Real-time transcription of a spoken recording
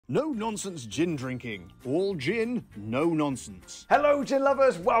No nonsense gin drinking. All gin, no nonsense. Hello gin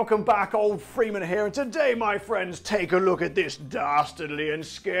lovers, welcome back. Old Freeman here, and today my friends, take a look at this dastardly and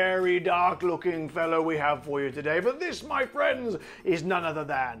scary dark looking fellow we have for you today. But this, my friends, is none other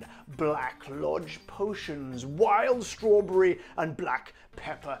than Blacklodge Potions Wild Strawberry and Black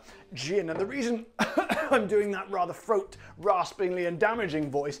Pepper Gin. And the reason I'm doing that rather throat raspingly and damaging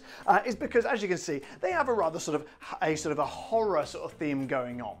voice is because, as you can see, they have a rather sort of a horror sort of theme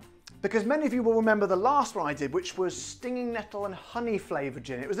going on. Because many of you will remember the last one I did, which was stinging nettle and honey flavoured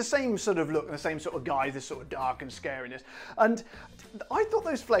gin. It was the same sort of look and the same sort of guise, this sort of dark and scariness. And I thought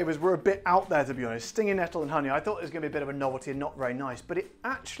those flavours were a bit out there, to be honest. Stinging nettle and honey, I thought it was going to be a bit of a novelty and not very nice. But it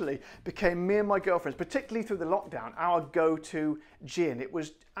actually became me and my girlfriends, particularly through the lockdown, our go-to gin. It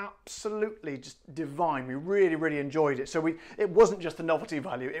was absolutely just divine. We really, really enjoyed it. So it wasn't just the novelty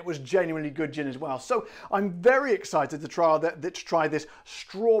value, it was genuinely good gin as well. So I'm very excited to try this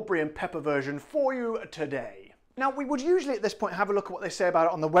strawberry and pepper version for you today. Now, we would usually at this point have a look at what they say about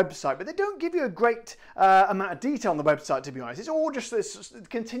it on the website, but they don't give you a great amount of detail on the website, to be honest. It's all just this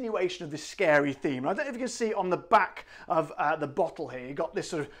continuation of this scary theme. I don't know if you can see on the back of the bottle here, you've got this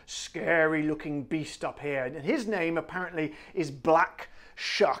sort of scary looking beast up here, and his name apparently is Black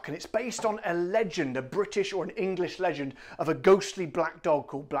Shuck, and it's based on a legend, a British or an English legend of a ghostly black dog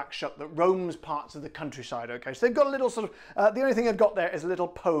called Black Shuck that roams parts of the countryside. Okay, so they've got a little sort of, the only thing they've got there is a little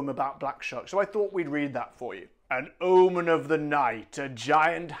poem about Black Shuck, so I thought we'd read that for you. An omen of the night, a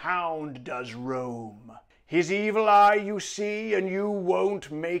giant hound does roam. His evil eye you see, and you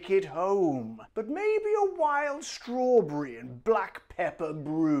won't make it home. But maybe a wild strawberry and black pepper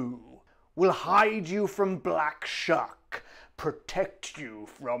brew will hide you from Black Shuck, protect you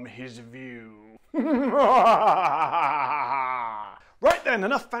from his view. Right then,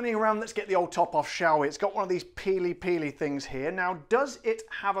 enough fanning around, let's get the old top off, shall we? It's got one of these peely things here. Now, does it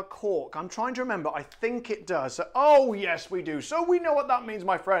have a cork? I'm trying to remember, I think it does. So, oh yes, we do. So we know what that means,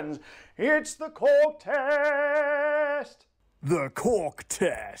 my friends. It's the cork test. The cork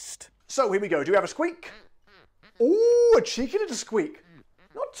test. So here we go, do we have a squeak? Oh, a cheeky little squeak.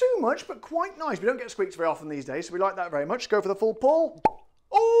 Not too much, but quite nice. We don't get squeaks very often these days, so we like that very much. Go for the full pull.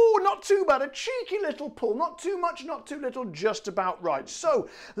 Oh, not too bad. A cheeky little pull. Not too much, not too little, just about right. So,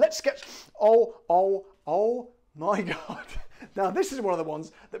 let's get... Oh my God. Now, this is one of the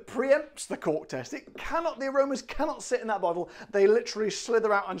ones that preempts the cork test. The aromas cannot sit in that bottle. They literally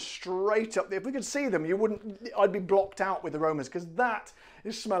slither out and straight up. If we could see them, I'd be blocked out with aromas, because that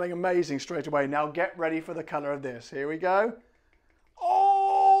is smelling amazing straight away. Now, get ready for the colour of this. Here we go.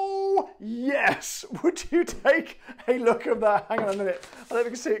 Oh, yes! Would you take a look at that? Hang on a minute. I don't know if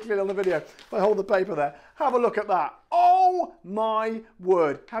you can see it clearly on the video. If I hold the paper there, have a look at that. Oh my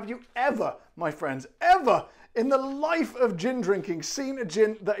word. Have you ever, my friends, ever in the life of gin drinking seen a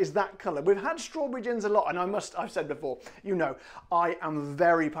gin that is that colour? We've had strawberry gins a lot, and I've said before, you know, I am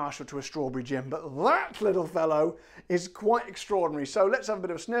very partial to a strawberry gin, but that little fellow is quite extraordinary. So let's have a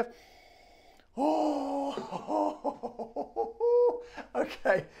bit of a sniff. Oh,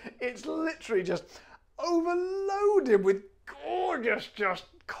 okay, it's literally just overloaded with gorgeous, just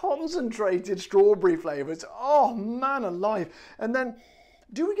concentrated strawberry flavours. Oh man alive. And then,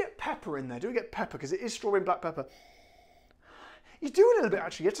 do we get pepper in there? Do we get pepper? Because it is strawberry and black pepper. You do a little bit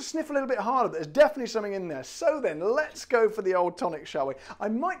actually, you have to sniff a little bit harder, but there's definitely something in there. So then, let's go for the old tonic, shall we? I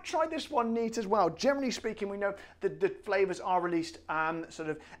might try this one neat as well. Generally speaking, we know that the flavours are released sort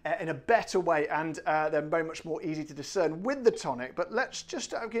of in a better way, and they're very much more easy to discern with the tonic, but let's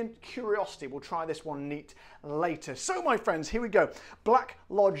just, again, curiosity, we'll try this one neat later. So my friends, here we go.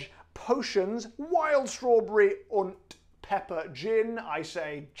 Blacklodge Potions Wild Strawberry and Pepper Gin. I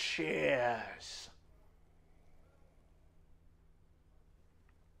say cheers.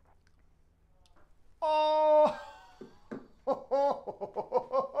 Oh,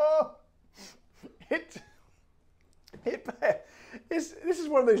 this is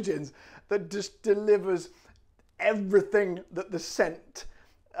one of those gins that just delivers everything that the scent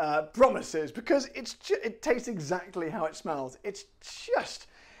promises, because it tastes exactly how it smells. It's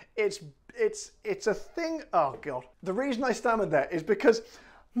a thing. Oh God, the reason I stammered there is because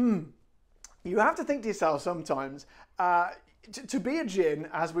you have to think to yourself sometimes. To be a gin,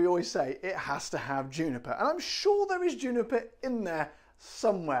 as we always say, it has to have juniper. And I'm sure there is juniper in there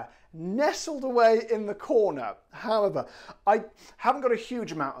somewhere, nestled away in the corner. However, I haven't got a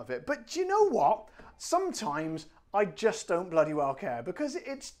huge amount of it. But do you know what? Sometimes I just don't bloody well care, because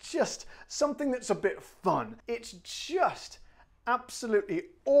it's just something that's a bit fun. It's just absolutely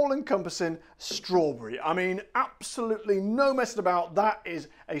all-encompassing strawberry. I mean, absolutely no messing about. That is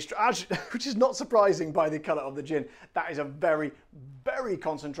which is not surprising by the colour of the gin. That is a very, very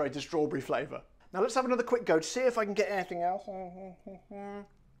concentrated strawberry flavour. Now let's have another quick go to see if I can get anything else.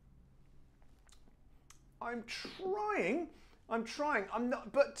 I'm trying. I'm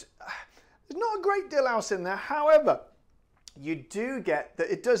not, but there's not a great deal else in there. However, you do get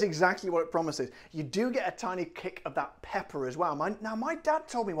that it does exactly what it promises. You do get a tiny kick of that pepper as well. Now, my dad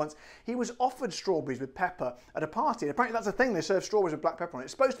told me once he was offered strawberries with pepper at a party. And apparently that's a thing, they serve strawberries with black pepper on it.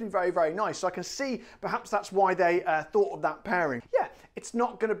 It's supposed to be very, very nice. So I can see perhaps that's why they thought of that pairing. Yeah, it's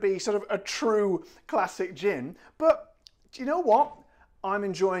not going to be sort of a true classic gin, but do you know what? I'm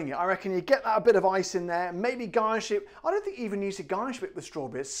enjoying it. I reckon you get that a bit of ice in there, maybe garnish it. I don't think you even need to garnish it with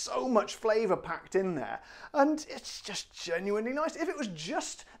strawberry. It's so much flavour packed in there. And it's just genuinely nice. If it was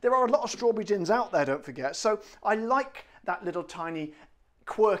just, there are a lot of strawberry gins out there, don't forget. So I like that little tiny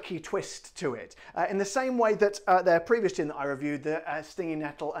quirky twist to it. In the same way that their previous gin that I reviewed, the Stinging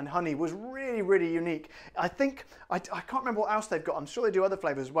Nettle and Honey, was really, really unique. I think, I can't remember what else they've got. I'm sure they do other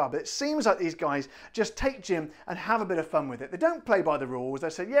flavours as well, but it seems like these guys just take gin and have a bit of fun with it. They don't play by the rules. They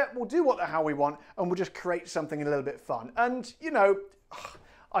say, yeah, we'll do what the hell we want and we'll just create something a little bit fun. And, you know,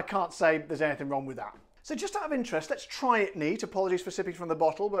 I can't say there's anything wrong with that. So just out of interest, let's try it neat. Apologies for sipping from the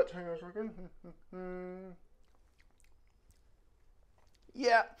bottle, but hang on a second.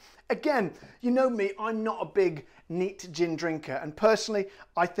 Yeah, again, you know me, I'm not a big neat gin drinker, and personally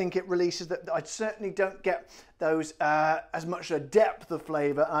I think it releases that I certainly don't get those as much a depth of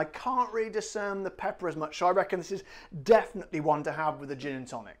flavour, and I can't really discern the pepper as much, so I reckon this is definitely one to have with a gin and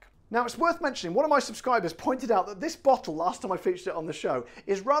tonic. Now, it's worth mentioning, one of my subscribers pointed out that this bottle, last time I featured it on the show,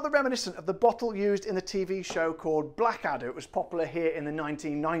 is rather reminiscent of the bottle used in the TV show called Blackadder. It was popular here in the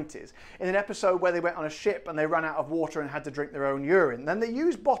 1990s, in an episode where they went on a ship and they ran out of water and had to drink their own urine. Then they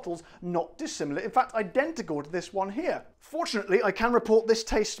used bottles not dissimilar, in fact identical to this one here. Fortunately, I can report this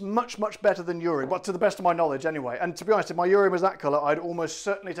tastes much, much better than urine, but to the best of my knowledge anyway. And to be honest, if my urine was that colour, I'd almost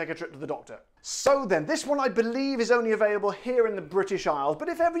certainly take a trip to the doctor. So then, this one I believe is only available here in the British Isles, but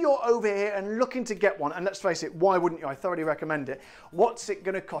if ever you're over here and looking to get one, and let's face it, why wouldn't you? I thoroughly recommend it. What's it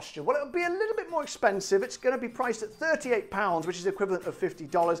going to cost you? Well, it'll be a little bit more expensive. It's going to be priced at £38, which is equivalent of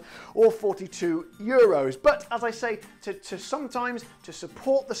 $50 or 42 euros. But as I say, to sometimes to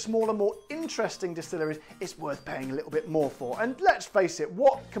support the smaller, more interesting distilleries, it's worth paying a little bit more for. And let's face it,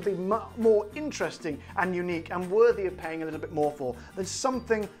 what can be more interesting and unique and worthy of paying a little bit more for than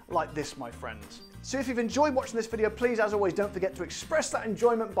something like this, my friends? So if you've enjoyed watching this video, please, as always, don't forget to express that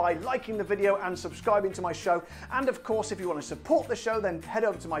enjoyment by liking the video and subscribing to my show. And of course, if you want to support the show, then head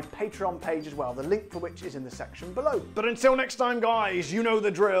over to my Patreon page as well, the link for which is in the section below. But until next time, guys, you know the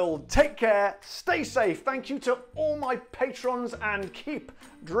drill. Take care, stay safe. Thank you to all my patrons, and keep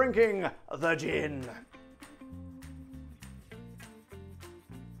drinking the gin.